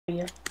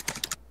you.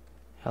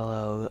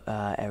 Hello,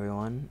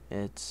 everyone.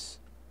 It's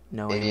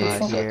Noah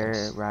 88 here,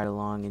 seconds. Ride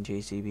Along and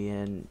JCB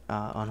and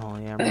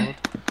Unholy Emerald.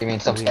 You mean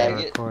some We are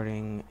faggot?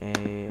 recording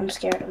I'm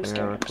scared. I'm we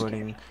scared. are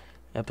recording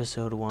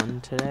episode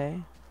 1 today,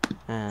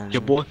 and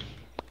Your boy.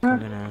 we're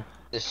gonna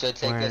This should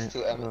take us to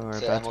we're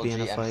about to be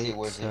in a MLG MC fight.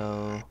 Warzy.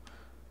 So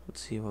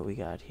let's see what we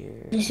got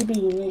here. JCB,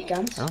 you need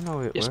guns? I don't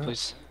know Yes, where.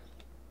 please.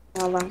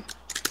 Hold on.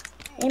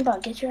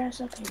 Aimbot, get your ass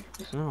up here.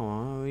 No,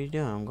 what are you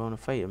doing? I'm going to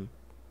fight him.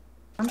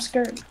 I'm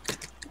scared.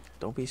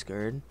 Don't be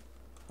scared.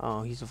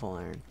 Oh, he's a full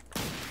iron.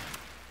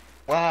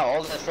 Wow,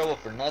 all that trouble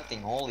for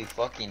nothing. Holy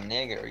fucking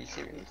nigga, are you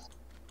serious?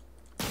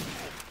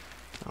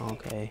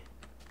 Okay.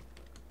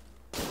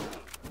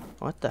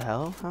 What the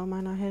hell? How am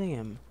I not hitting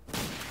him?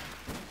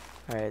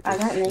 Alright, I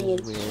got this is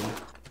nades.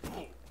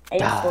 weird.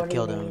 I have Ah, 40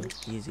 killed him.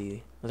 nades.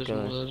 Easy. Let's There's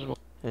go. one, there's one.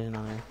 There's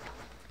another.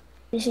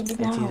 JCB, It's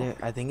now. either,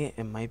 I think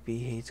it might be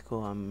hate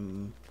school.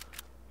 I'm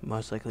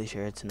most likely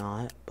sure it's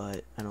not,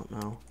 but I don't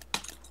know.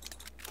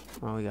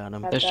 Oh, we got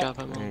him. Nice Nice job,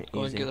 Emma. Alright, Go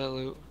and easy. get that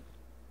loot.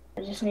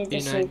 I just need the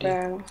P90. sniper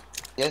ammo.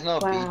 You guys know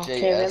Wow, BJS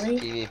okay, really?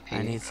 PvP?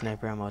 I need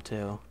sniper ammo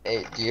too.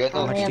 Hey, do you guys know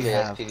How what much do you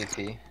BJS have?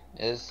 PvP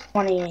is?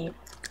 28.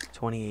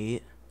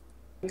 28.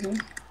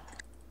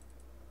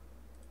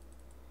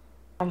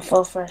 I'm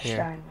full first Here.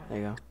 try now. There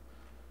you go.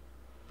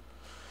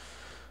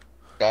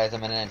 Guys,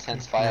 I'm in an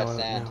intense fight No, at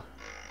sand.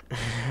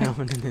 no.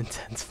 I'm in an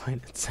intense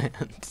fight at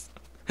sand.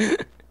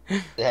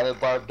 They have it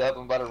barbed up.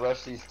 I'm about to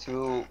rush these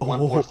two Oh.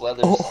 1/4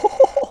 leathers.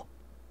 Oh.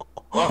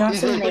 Oh, Don't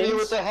he's say hitting me names.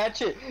 with the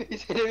hatchet.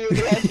 He's hitting me with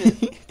the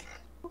hatchet.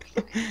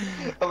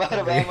 I'm out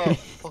of ammo.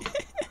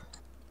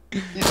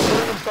 He's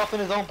shooting himself in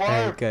his own Alright,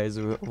 barb. guys,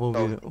 we'll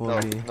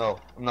No, be. no,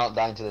 I'm not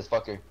dying to this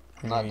fucker.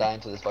 I'm not Alright. dying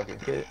to this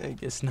fucker. I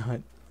guess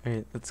not.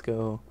 Alright, let's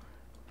go.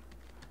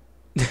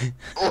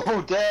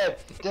 Oh, dead!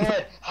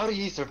 Dead! How did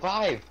he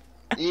survive?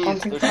 Ease, One,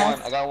 two, there's five.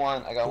 one. I got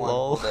one. I got one.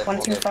 Lol. Hold it,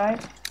 hold it.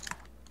 125.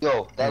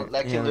 Yo, that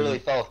Yeah, kid literally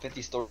fell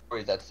 50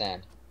 stories at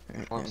sand.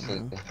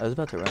 Honestly. I was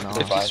about to run off.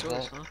 Fifty. 50 Five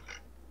stories, that? huh?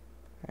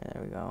 Alright,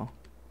 there we go.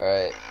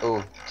 Alright.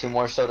 Ooh, two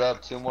more showed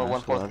up. Two more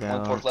Nice 1/4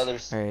 loadout.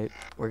 leathers. Alright,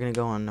 we're gonna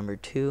go on number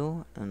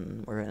 2,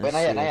 and we're gonna Wait, see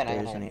not yet, if not yet,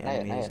 there's not any yet, not yet,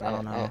 enemies. I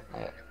don't know. not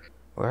yet.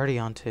 We're already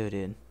on 2,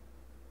 dude.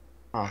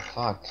 Oh,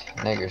 fuck.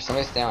 Nigger.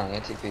 Somebody's down.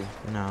 ATP.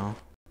 No.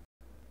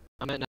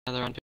 I'm at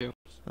another round 2.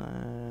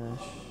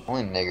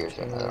 Only niggers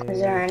right now. Is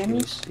there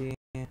enemies? JC.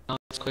 Oh,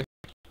 it's clear.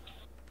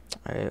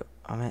 Alright,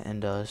 I'm at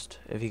Endust.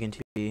 If you can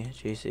TP,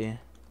 JC.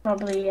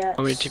 Probably at.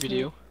 Want me to TP to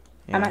you?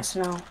 Yeah. I'm at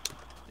snow.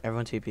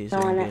 Everyone TP, so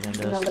No, you I'm can at. be at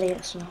Endust. Nobody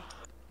at snow.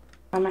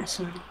 I'm at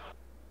snow.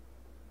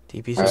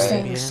 TP, I'm so you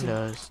staying can be at at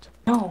snow. Endust.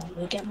 No,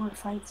 we get more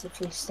fights if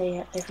we stay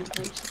at different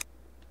places.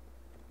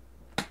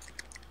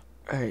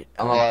 Alright.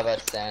 I'm alive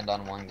at sand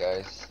on one,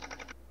 guys.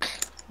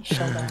 You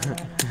show that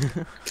right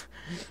now.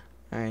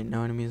 Alright,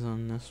 no enemies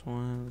on this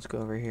one. Let's go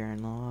over here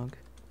and log.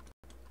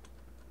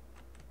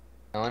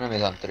 No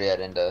enemies on 3 at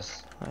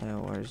Indus.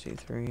 Where's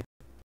E3?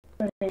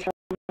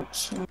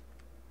 Snow.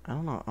 I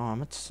don't know. Oh,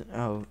 I'm at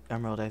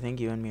Emerald. I think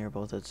you and me are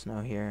both at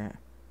snow here.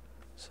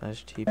 / Really?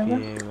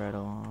 TPA right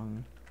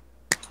along.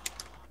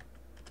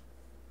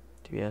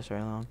 TBS right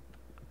along.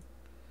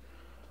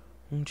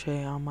 Unche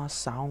ama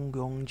sound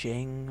gong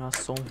jing a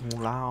song hu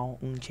lao.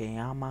 Unche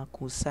ama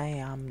kusai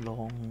am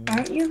long.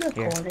 Aren't you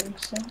recording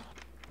still?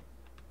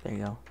 There you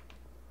go.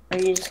 Or are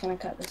you just gonna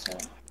cut this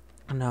out?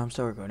 No, I'm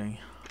still recording.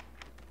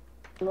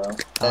 Hello?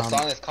 That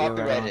song is yeah, right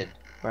copyrighted.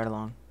 Right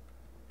along.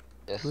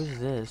 Yes. Who's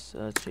this?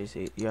 It's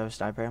JC. You have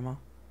sniper ammo?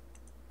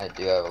 I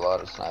do have a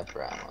lot of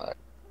sniper ammo.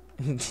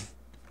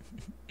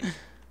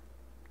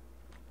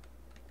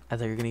 I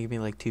thought you were gonna give me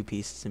like 2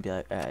 pieces and be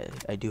like,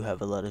 I do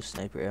have a lot of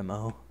sniper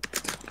ammo.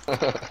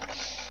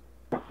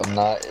 I'm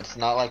not. It's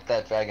not like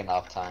that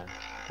Dragonov time.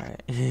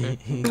 Alright.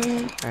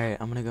 Alright,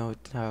 I'm gonna go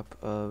top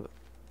of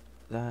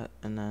that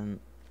and then,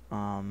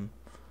 I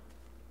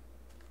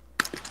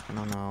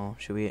don't know,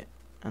 should we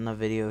end the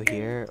video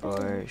here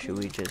or should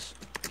we just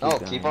No,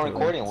 going keep on to it?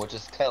 recording. We'll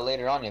just cut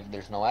later on if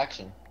there's no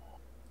action.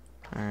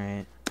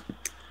 Alright.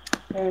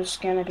 There's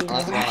gonna be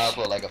Unless you no want to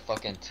action. upload like a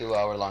fucking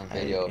 2-hour-long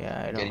video of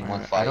Yeah, getting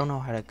one I fight. don't know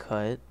how to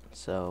cut,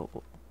 so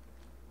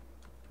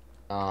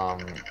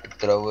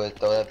Throw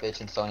that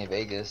bitch in Sony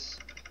Vegas.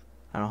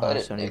 I don't have Cut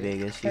it, Sony nigga.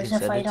 Vegas. You There's can a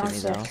send fight it to on me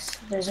though. 6.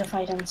 There's a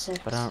fight on 6.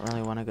 But I don't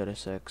really want to go to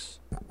 6.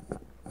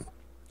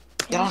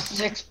 Get on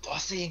 6,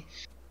 pussy.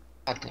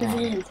 God damn.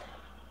 David,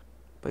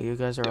 But you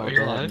guys are all Are you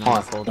dead alive? and Come I'm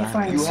on. full You're fine.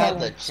 diamond. You have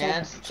the Seven,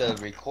 chance to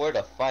record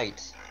a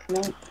fight.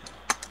 no.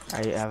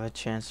 I have a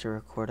chance to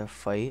record a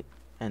fight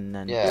and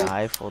then Yeah.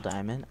 die full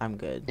diamond. I'm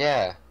good.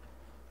 Yeah.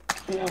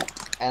 No.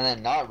 And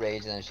then not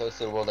rage, and then show to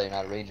the world that you're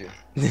not a rager.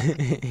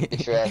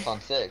 Get your ass on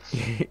 6.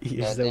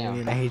 You're so Goddamn.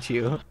 mean. I hate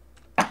you.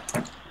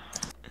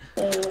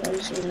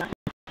 There's not.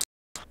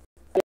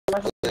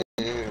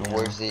 Dude,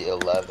 where's the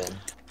 11?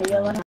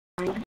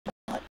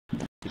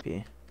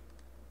 TP.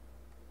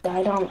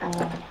 I don't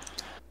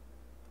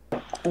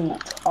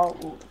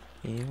oh,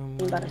 Even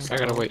You when gotta the say- I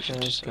gotta wait focus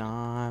 50 seconds.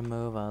 gone,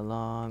 move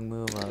along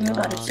You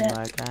gotta say-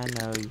 like I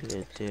know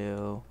you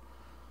do.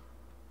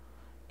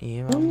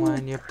 Even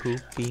when you're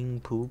pooping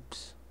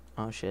poops.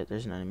 Oh shit,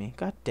 there's an enemy.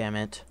 God damn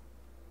it.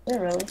 Is it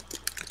really?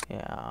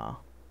 Yeah.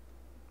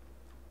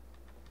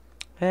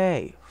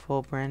 Hey,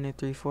 full brand new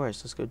 3-4.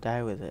 Let's go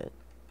die with it.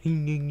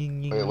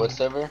 Wait, what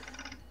server?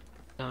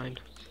 9.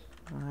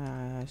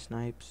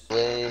 Snipes.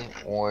 Play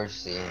warz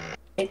scene.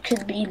 It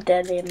could be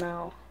dead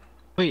ML.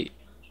 Wait,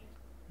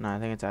 No, I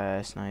think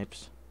it's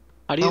Snipes.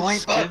 how do you Oh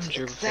wait, but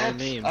scavenger before the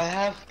name? I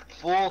have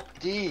full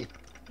D.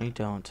 You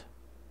don't.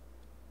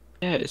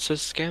 Yeah, it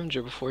says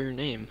scavenger before your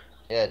name.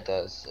 Yeah, it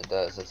does. It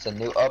does. It's a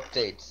new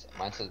update.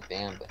 Mine says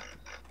Bamba.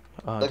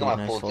 Oh, Look dude, at my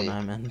nice full full team.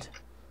 diamond.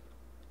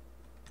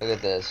 Look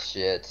at this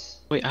shit.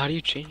 Wait, how do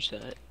you change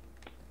that? Look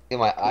at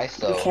my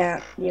ISO. You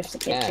can't. You have to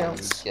get Man, you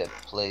kills. get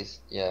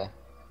placed. Yeah.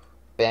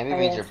 Bambi I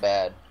means have- you're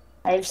bad.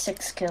 I have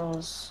 6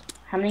 kills.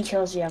 How many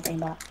kills do you have,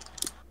 aimbot?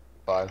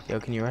 5. Yo,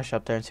 can you rush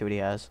up there and see what he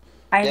has?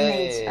 I have Yay.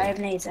 nades. I have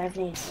nades. I have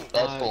nades.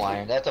 That's full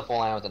iron. That's a full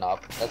iron with an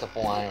op. That's a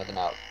full iron with an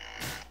op.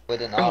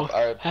 With an Oh, op.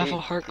 Our have a Pete,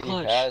 heart he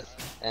clutch. has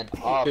an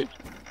op. Wait.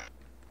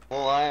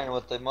 Full iron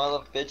with the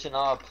mother bitchin'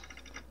 op.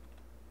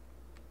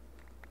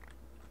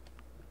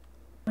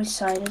 Which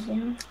side is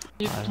you?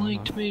 You I don't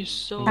blinked know. me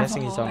so I'm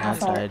guessing he's on that Half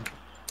hard. heart. side.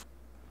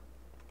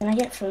 Can I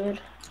get food?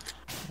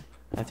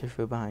 I threw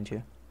food behind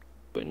you.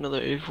 Wait,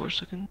 another 84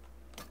 seconds.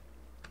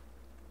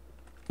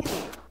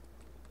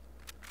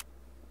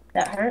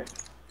 That hurt?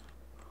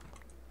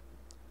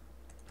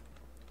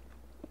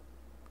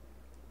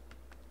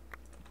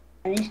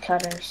 I need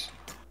cutters.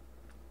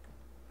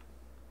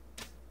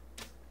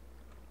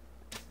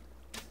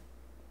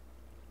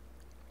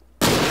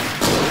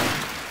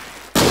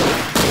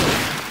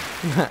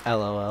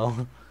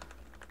 LOL.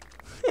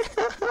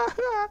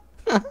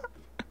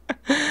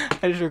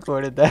 I just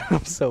recorded that.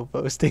 I'm so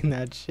posting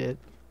that shit.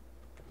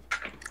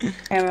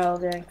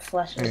 Emerald doing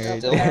flushes of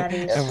Still-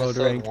 baddies. Episode Emerald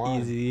rank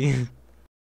 1. easy.